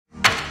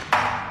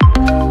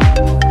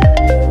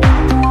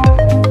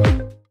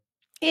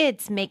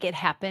It's Make It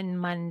Happen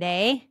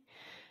Monday,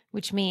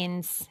 which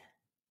means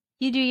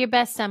you do your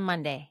best on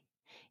Monday.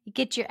 You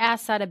get your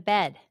ass out of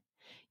bed.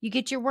 You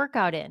get your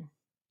workout in.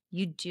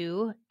 You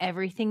do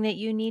everything that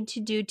you need to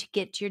do to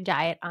get your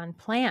diet on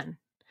plan.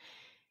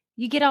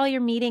 You get all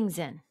your meetings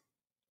in,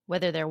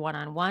 whether they're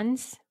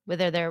one-on-ones,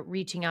 whether they're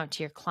reaching out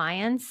to your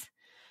clients,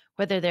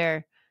 whether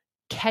they're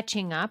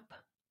catching up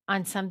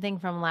on something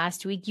from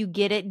last week. You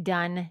get it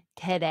done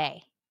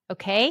today,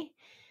 okay?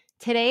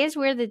 Today is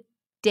the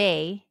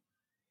day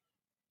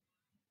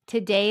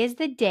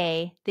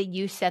that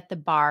you set the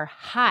bar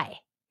high,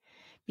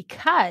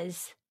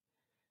 because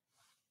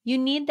you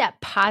need that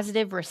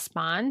positive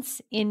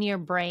response in your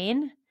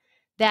brain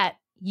that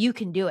you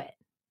can do it.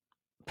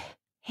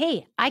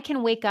 Hey, I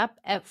can wake up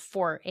at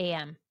 4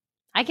 a.m.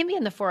 I can be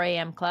in the 4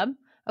 a.m. club.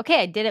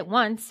 Okay, I did it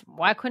once.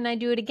 Why couldn't I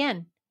do it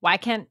again? Why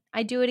can't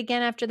I do it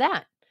again after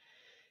that?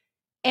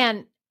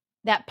 And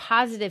that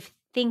positive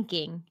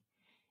thinking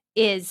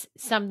is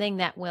something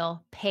that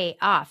will pay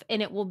off,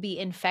 and it will be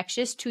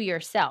infectious to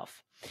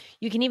yourself.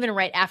 You can even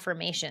write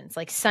affirmations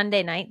like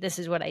Sunday night. This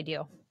is what I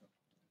do.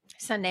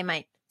 Sunday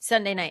night.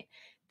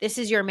 This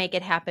is your Make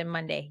It Happen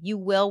Monday. You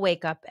will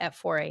wake up at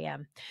 4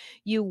 a.m.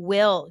 You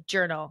will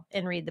journal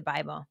and read the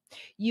Bible.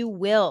 You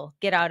will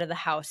get out of the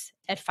house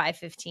at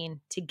 5:15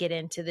 to get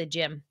into the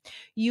gym.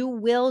 You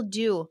will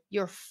do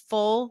your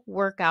full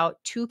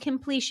workout to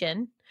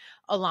completion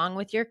along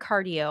with your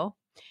cardio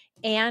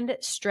and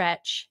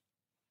stretch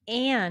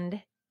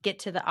and get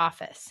to the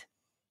office.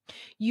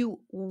 You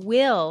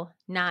will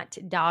not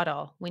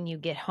dawdle when you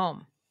get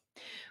home.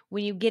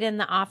 When you get in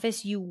the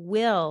office, you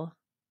will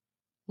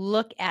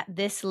look at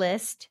this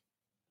list,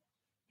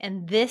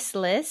 and this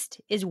list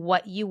is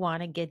what you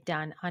want to get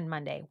done on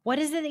Monday. What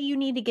is it that you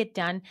need to get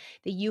done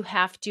that you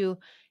have to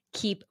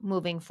keep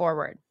moving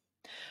forward?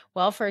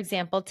 Well, for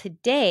example,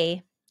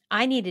 today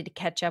I needed to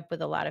catch up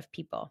with a lot of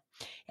people,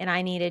 and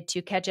I needed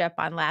to catch up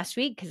on last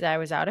week because I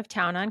was out of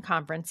town on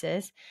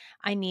conferences.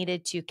 I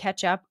needed to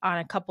catch up on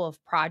a couple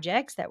of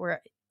projects that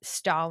were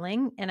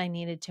stalling, and I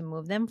needed to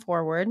move them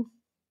forward.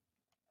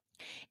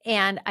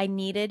 And I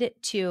needed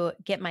to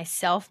get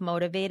myself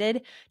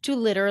motivated to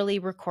literally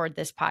record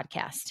this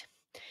podcast.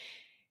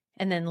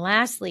 And then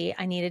lastly,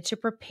 I needed to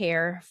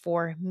prepare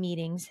for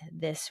meetings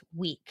this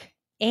week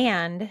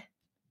and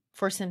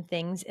for some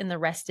things in the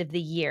rest of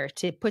the year,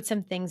 to put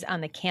some things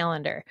on the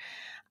calendar.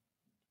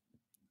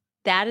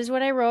 That is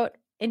what I wrote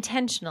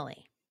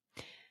intentionally.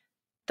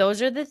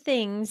 Those are the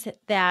things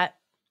that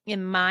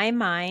in my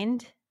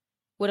mind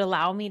would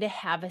allow me to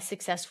have a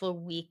successful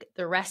week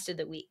the rest of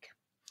the week.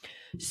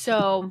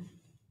 So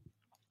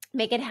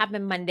Make It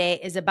Happen Monday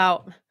is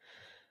about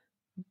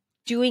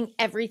doing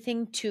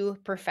everything to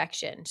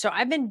perfection. So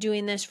I've been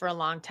doing this for a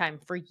long time,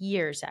 for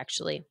years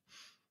actually.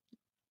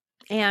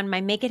 And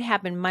my Make It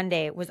Happen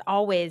Monday was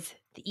always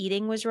the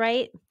eating was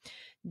right,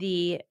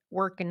 the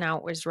working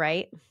out was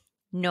right,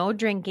 no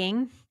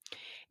drinking,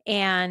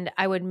 and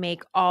I would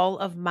make all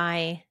of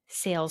my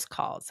sales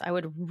calls. I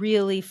would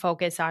really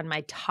focus on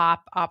my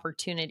top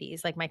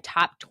opportunities, like my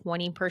top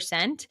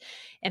 20%,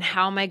 and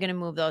how am I going to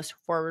move those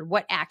forward?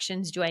 What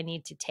actions do I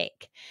need to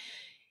take?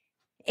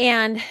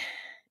 And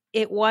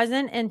it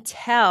wasn't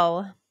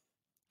until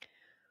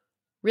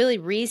really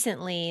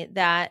recently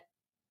that,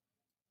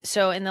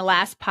 so in the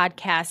last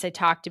podcast, I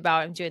talked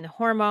about I'm doing the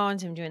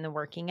hormones, I'm doing the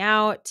working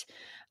out.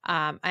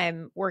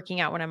 I'm working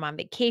out when I'm on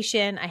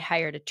vacation. I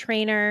hired a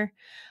trainer.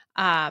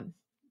 I'm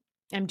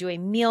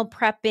doing meal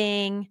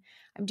prepping.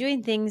 I'm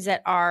doing things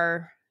that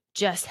are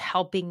just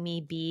helping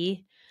me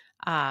be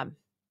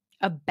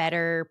a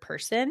better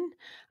person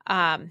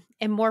and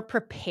more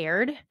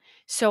prepared,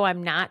 so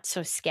I'm not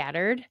so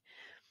scattered.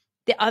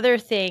 The other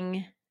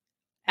thing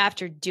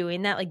after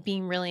doing that, like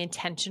being really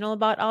intentional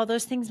about all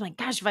those things, I'm like,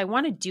 gosh, if I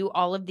want to do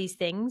all of these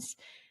things,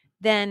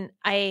 then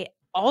I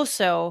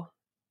also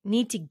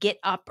need to get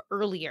up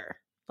earlier.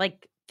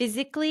 Like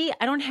physically,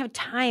 I don't have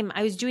time.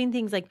 I was doing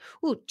things like,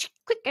 ooh,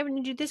 quick, I'm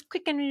going to do this,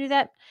 quick, I'm going to do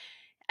that.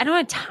 I don't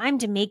have time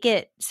to make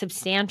it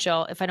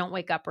substantial if I don't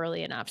wake up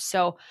early enough.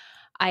 So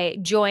I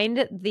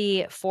joined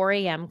the 4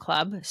 a.m.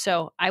 club.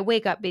 So I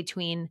wake up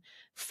between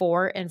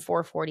 4 and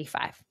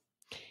 4:45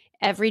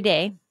 every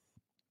day.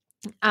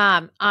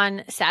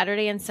 On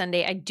Saturday and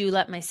Sunday, I do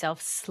let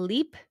myself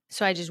sleep.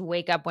 So I just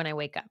wake up when I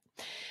wake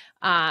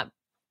up.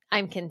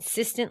 I'm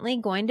consistently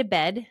going to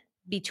bed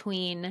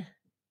between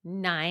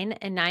 9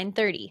 and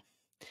 9:30.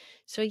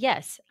 So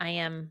yes, I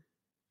am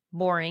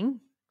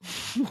boring,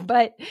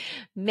 but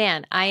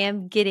man,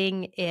 I'm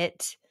getting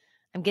it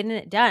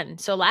done.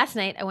 So last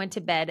night I went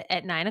to bed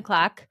at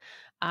 9:00.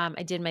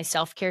 I did my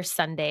self-care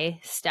Sunday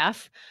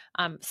stuff,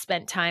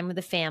 spent time with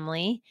the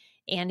family.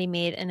 Andy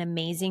made an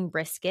amazing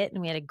brisket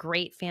and we had a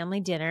great family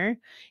dinner,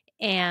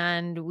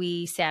 and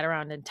we sat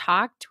around and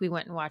talked. We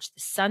went and watched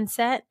the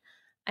sunset.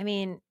 I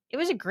mean, it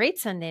was a great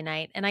Sunday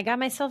night, and I got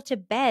myself to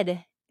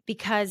bed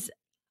because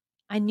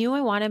I knew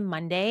I wanted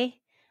Monday.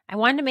 I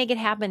wanted to make it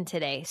happen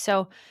today.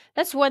 So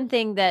that's one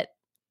thing that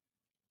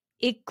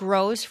it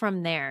grows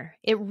from there.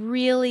 It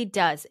really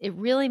does. It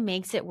really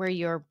makes it where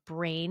your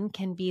brain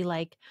can be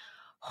like,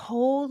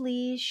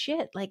 holy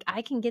shit, like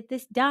I can get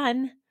this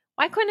done.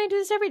 Why couldn't I do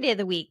this every day of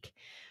the week?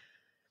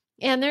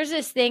 And there's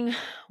this thing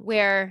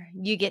where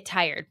you get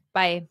tired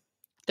by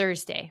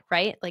Thursday,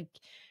 right? Like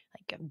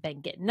I've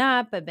been getting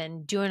up, I've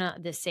been doing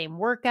the same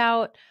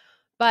workout.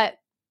 But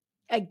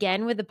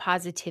again, with the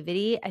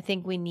positivity, I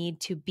think we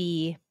need to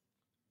be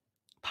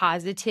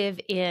positive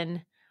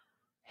in,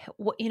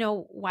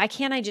 why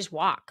can't I just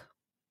walk?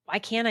 Why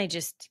can't I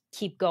just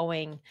keep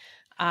going?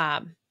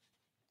 Why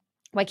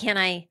can't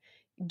I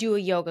do a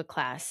yoga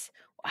class?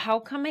 How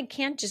come I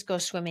can't just go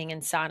swimming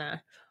in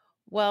sauna?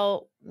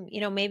 Well,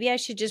 maybe I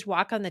should just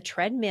walk on the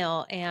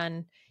treadmill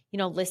and,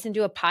 listen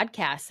to a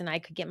podcast and I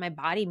could get my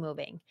body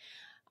moving.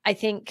 I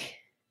think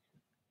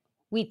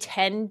we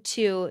tend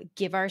to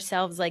give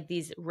ourselves like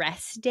these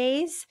rest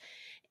days,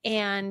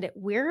 and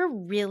we're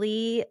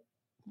really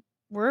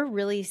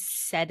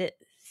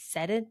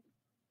sedentary.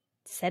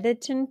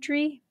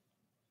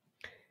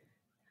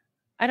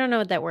 I don't know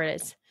what that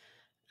word is.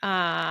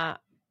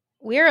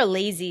 We're a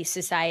lazy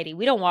society.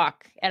 We don't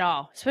walk at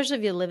all, especially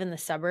if you live in the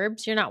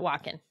suburbs. You're not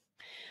walking.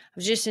 I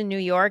was just in New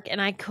York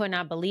and I could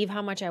not believe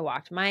how much I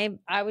walked.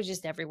 I was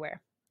just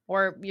everywhere.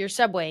 Or you're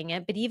subwaying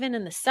it, but even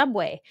in the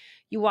subway,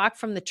 you walk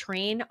from the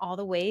train all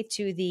the way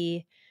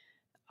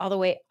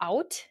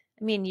out.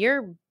 I mean,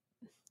 you're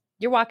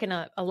walking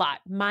a lot,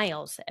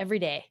 miles every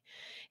day.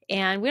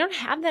 And we don't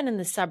have that in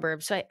the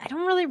suburbs. So I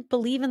don't really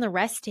believe in the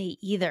rest day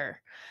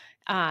either.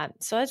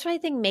 So that's why I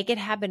think Make It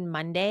Happen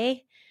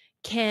Monday.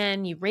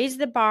 Can you raise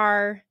the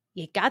bar?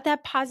 You got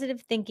that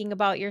positive thinking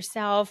about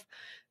yourself.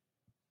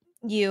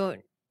 You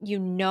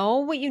know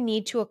what you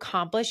need to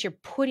accomplish.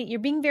 You're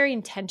being very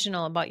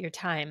intentional about your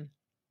time.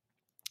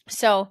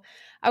 So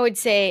I would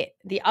say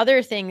the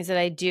other things that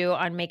I do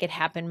on Make It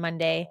Happen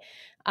Monday,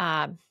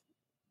 I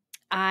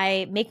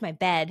make my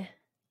bed.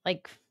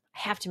 Like I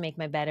have to make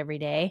my bed every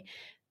day.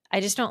 I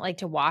just don't like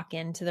to walk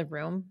into the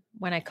room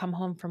when I come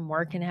home from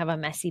work and have a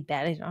messy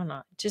bed. I don't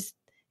know. It just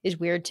is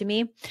weird to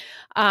me.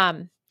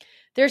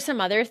 There's some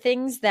other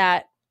things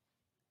that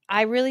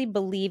I really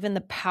believe in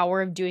the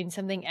power of doing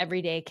something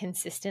every day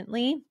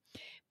consistently,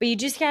 but you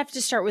just have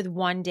to start with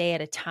one day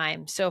at a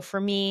time. So for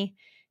me,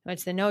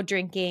 it's the no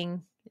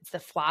drinking, it's the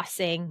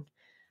flossing.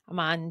 I'm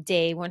on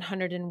day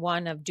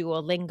 101 of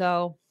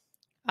Duolingo,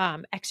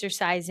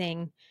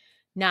 exercising,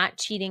 not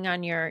cheating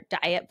on your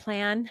diet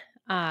plan,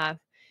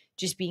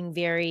 just being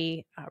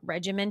very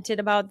regimented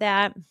about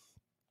that.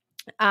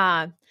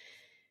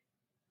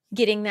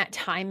 Getting that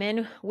time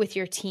in with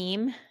your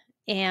team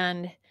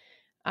and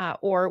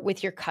or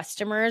with your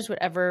customers,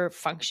 whatever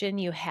function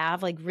you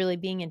have, like really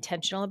being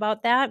intentional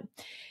about that.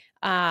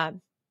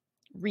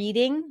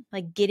 Reading,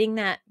 like getting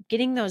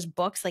those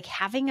books, like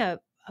having a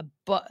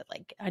book,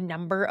 like a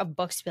number of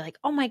books to be like,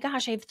 oh my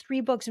gosh, I have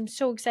 3 books. I'm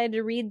so excited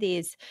to read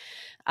these.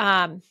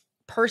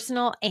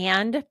 Personal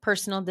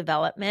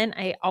development.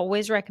 I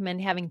always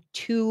recommend having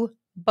 2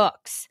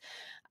 books.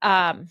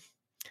 Right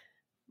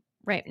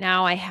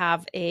now I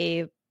have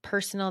a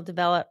personal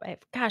development.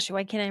 Gosh,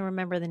 why can't I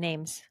remember the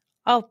names?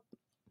 I'll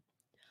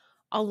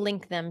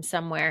link them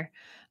somewhere.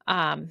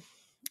 I'll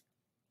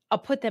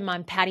put them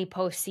on Patty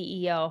Post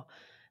CEO,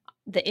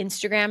 the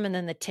Instagram, and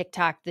then the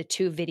TikTok, the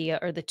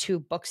 2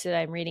 books that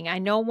I'm reading. I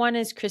know one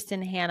is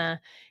Kristen Hanna,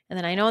 and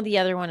then I know the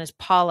other one is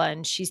Paula,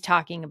 and she's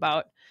talking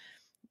about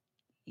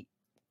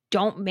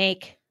don't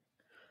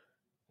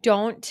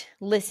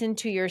listen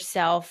to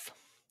yourself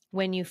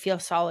when you feel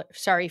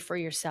sorry for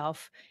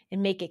yourself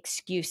and make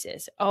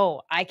excuses.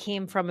 Oh, I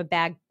came from a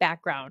bad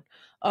background.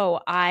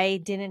 Oh,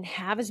 I didn't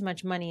have as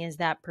much money as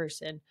that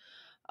person.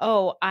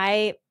 Oh,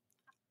 I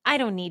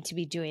don't need to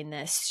be doing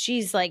this.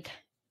 She's like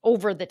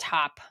over the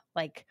top,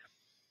 like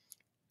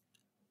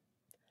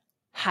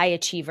high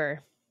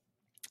achiever,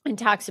 and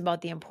talks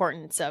about the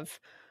importance of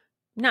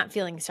not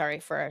feeling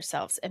sorry for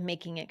ourselves and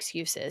making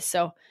excuses.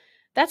 So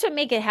that's what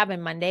Make It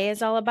Happen Monday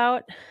is all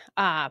about.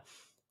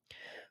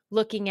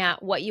 Looking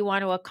at what you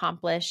want to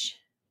accomplish,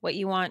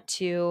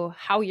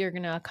 how you're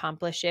going to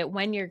accomplish it,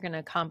 when you're going to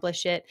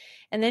accomplish it,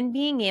 and then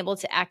being able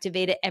to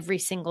activate it every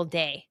single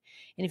day.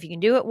 And if you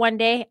can do it one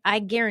day, I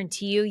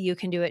guarantee you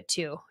can do it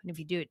 2. And if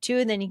you do it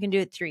 2, then you can do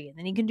it 3, and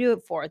then you can do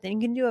it 4, then you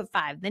can do it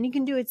 5, then you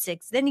can do it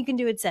 6, then you can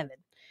do it 7.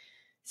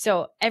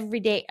 So every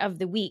day of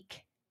the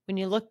week, when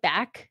you look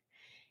back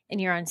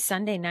and you're on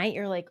Sunday night,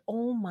 you're like,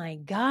 oh my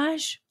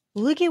gosh,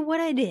 look at what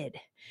I did.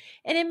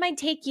 And it might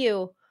take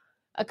you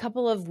a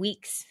couple of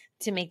weeks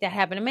to make that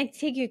happen. It might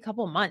take you a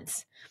couple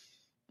months,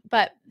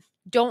 but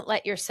don't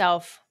let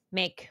yourself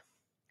make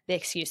the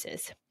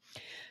excuses.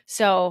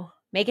 So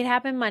Make It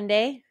Happen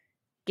Monday.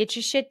 Get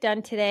your shit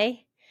done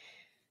today.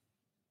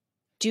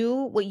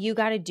 Do what you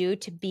got to do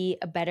to be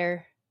a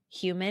better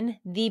human,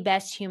 the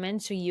best human,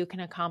 so you can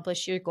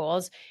accomplish your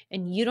goals,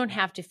 and you don't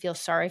have to feel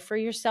sorry for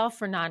yourself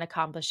for not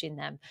accomplishing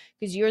them,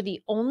 because you're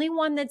the only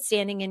one that's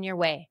standing in your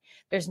way.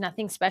 There's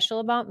nothing special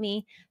about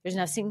me. There's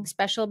nothing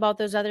special about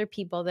those other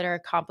people that are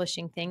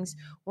accomplishing things.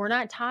 We're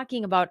not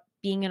talking about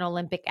being an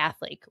Olympic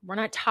athlete. We're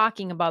not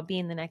talking about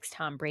being the next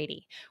Tom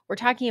Brady. We're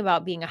talking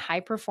about being a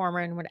high performer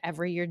in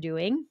whatever you're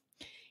doing,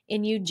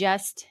 and you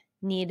just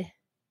need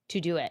to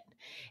do it.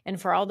 And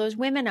for all those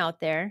women out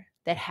there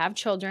that have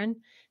children,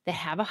 that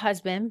have a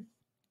husband,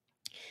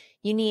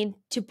 you need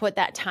to put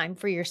that time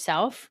for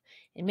yourself.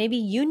 And maybe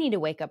you need to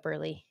wake up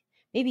early.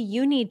 Maybe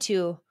you need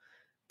to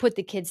put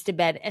the kids to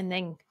bed and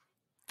then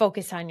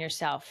focus on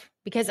yourself.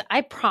 Because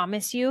I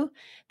promise you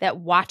that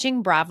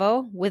watching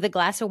Bravo with a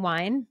glass of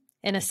wine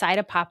and a side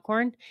of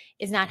popcorn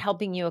is not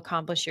helping you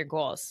accomplish your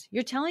goals.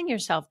 You're telling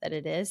yourself that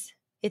it is.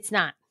 It's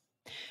not.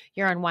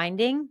 You're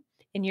unwinding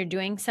and you're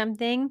doing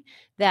something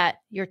that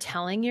you're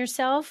telling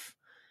yourself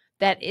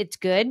that it's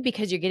good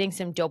because you're getting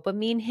some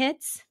dopamine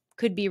hits,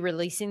 could be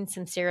releasing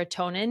some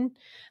serotonin,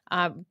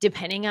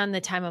 depending on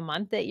the time of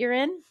month that you're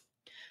in.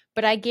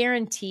 But I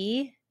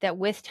guarantee that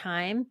with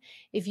time,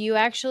 if you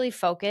actually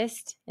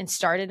focused and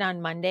started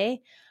on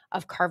Monday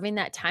of carving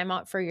that time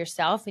out for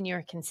yourself and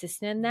you're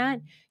consistent in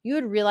that, you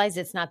would realize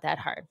it's not that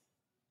hard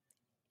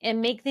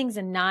and make things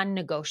a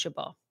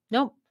non-negotiable.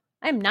 Nope,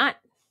 I'm not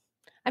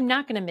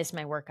going to miss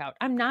my workout.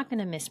 I'm not going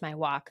to miss my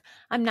walk.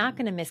 I'm not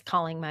going to miss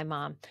calling my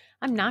mom.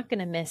 I'm not going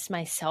to miss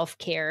my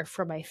self-care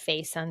for my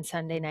face on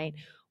Sunday night.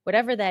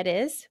 Whatever that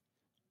is,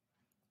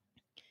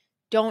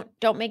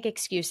 don't make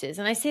excuses.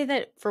 And I say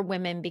that for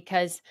women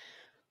because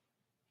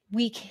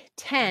we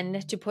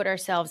tend to put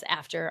ourselves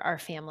after our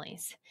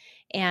families,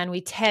 and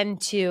we tend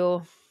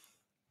to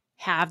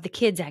have the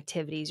kids'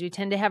 activities. We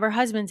tend to have our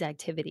husband's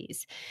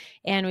activities,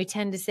 and we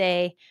tend to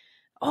say,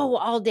 oh,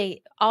 all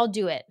day, I'll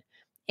do it.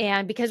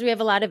 And because we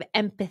have a lot of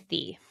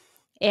empathy,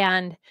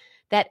 and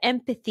that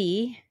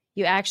empathy,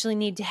 you actually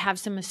need to have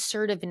some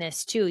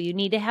assertiveness too. You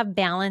need to have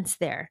balance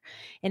there.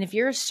 And if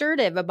you're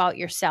assertive about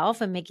yourself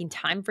and making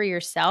time for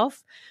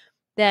yourself,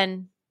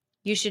 then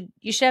you should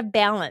have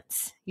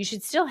balance. You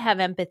should still have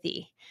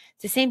empathy.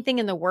 It's the same thing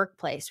in the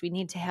workplace. We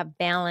need to have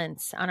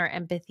balance on our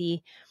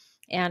empathy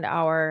and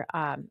our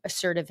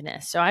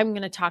assertiveness. So I'm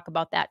going to talk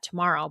about that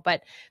tomorrow,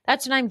 but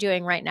that's what I'm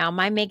doing right now.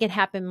 My Make It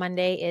Happen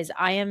Monday is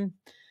I am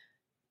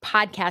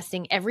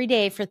podcasting every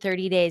day for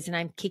 30 days, and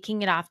I'm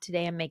kicking it off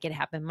today on Make It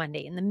Happen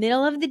Monday. In the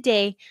middle of the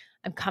day,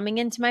 I'm coming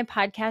into my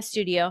podcast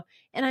studio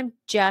and I'm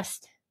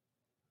just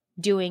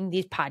doing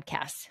these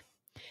podcasts.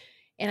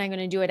 And I'm going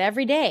to do it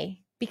every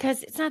day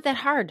because it's not that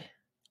hard.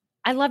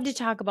 I love to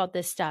talk about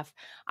this stuff.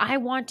 I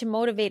want to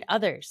motivate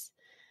others.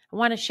 I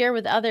want to share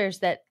with others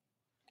that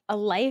a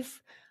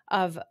life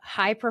of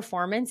high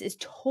performance is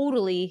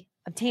totally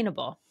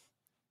obtainable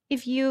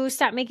if you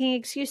stop making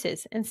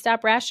excuses and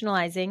stop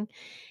rationalizing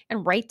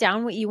and write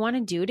down what you want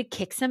to do to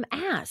kick some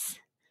ass.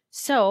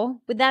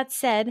 So, with that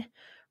said,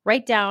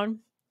 write down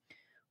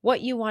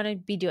what you want to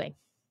be doing.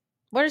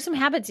 What are some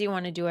habits you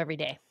want to do every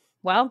day?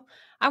 Well,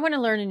 I want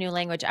to learn a new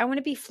language. I want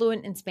to be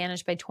fluent in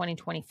Spanish by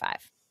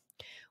 2025.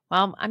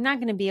 Well, I'm not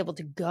going to be able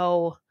to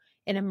go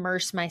and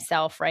immerse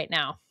myself right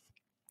now.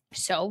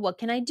 So what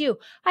can I do?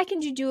 I can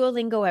do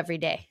Duolingo every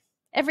day.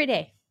 Every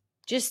day.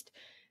 Just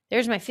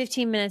there's my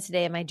 15 minutes a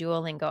day of my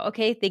Duolingo.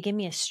 Okay, they give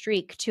me a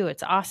streak too.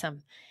 It's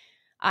awesome.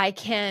 I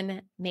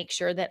can make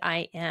sure that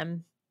I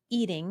am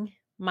eating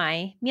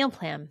my meal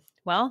plan.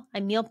 Well, I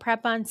meal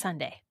prep on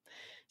Sunday.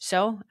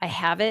 So I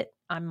have it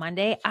on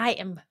Monday. I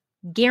am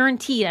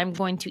guaranteed I'm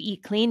going to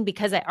eat clean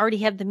because I already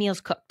have the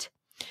meals cooked.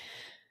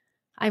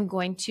 I'm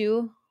going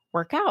to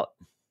work out.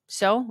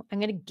 So I'm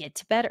going to get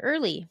to bed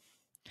early.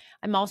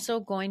 I'm also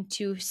going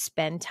to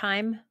spend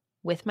time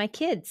with my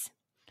kids.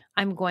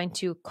 I'm going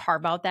to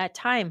carve out that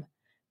time,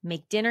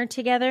 make dinner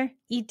together,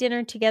 eat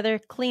dinner together,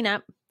 clean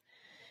up,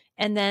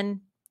 and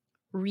then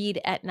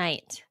read at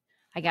night.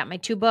 I got my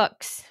 2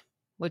 books.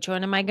 Which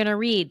one am I going to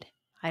read?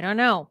 I don't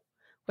know.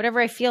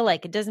 Whatever I feel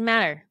like, it doesn't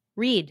matter.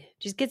 Read.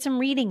 Just get some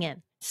reading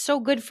in. It's so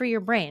good for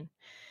your brain.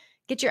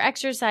 Get your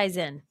exercise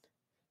in.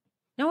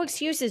 No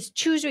excuses.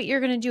 Choose what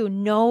you're going to do.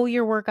 Know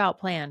your workout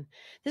plan.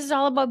 This is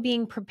all about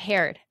being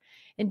prepared.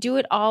 And do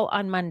it all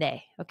on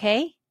Monday,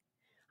 okay?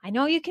 I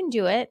know you can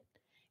do it,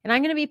 and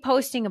I'm going to be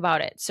posting about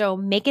it. So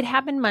Make It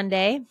Happen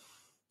Monday.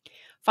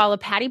 Follow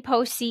Patty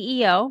Post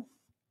CEO,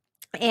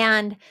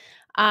 and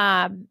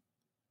on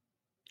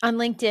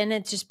LinkedIn,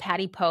 it's just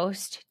Patty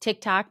Post.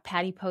 TikTok,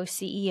 Patty Post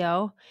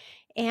CEO.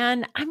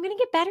 And I'm going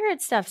to get better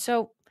at stuff.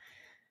 So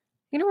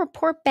I'm going to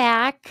report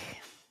back,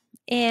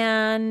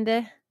 and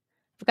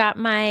I've got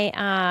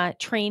my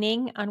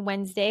training on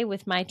Wednesday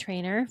with my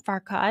trainer,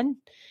 Farkad.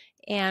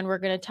 And we're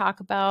going to talk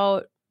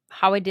about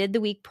how I did the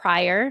week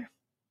prior,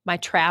 my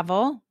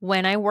travel.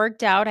 When I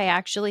worked out, I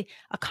actually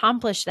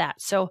accomplished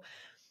that. So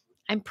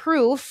I'm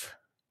proof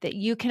that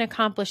you can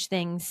accomplish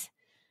things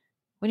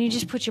when you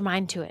just put your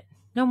mind to it.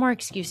 No more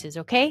excuses,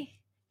 okay?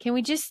 Can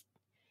we just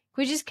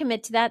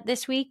commit to that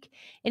this week?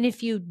 And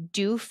if you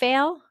do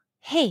fail,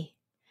 hey,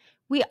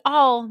 we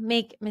all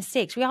make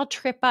mistakes. We all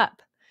trip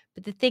up.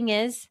 But the thing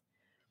is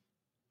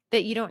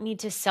that you don't need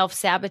to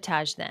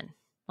self-sabotage then.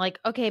 Like,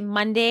 okay,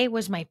 Monday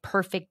was my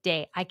perfect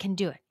day. I can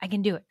do it. I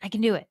can do it. I can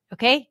do it.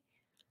 Okay?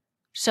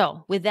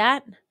 So with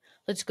that,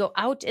 let's go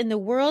out in the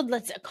world.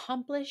 Let's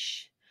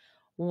accomplish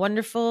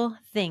wonderful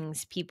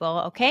things,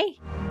 people. Okay?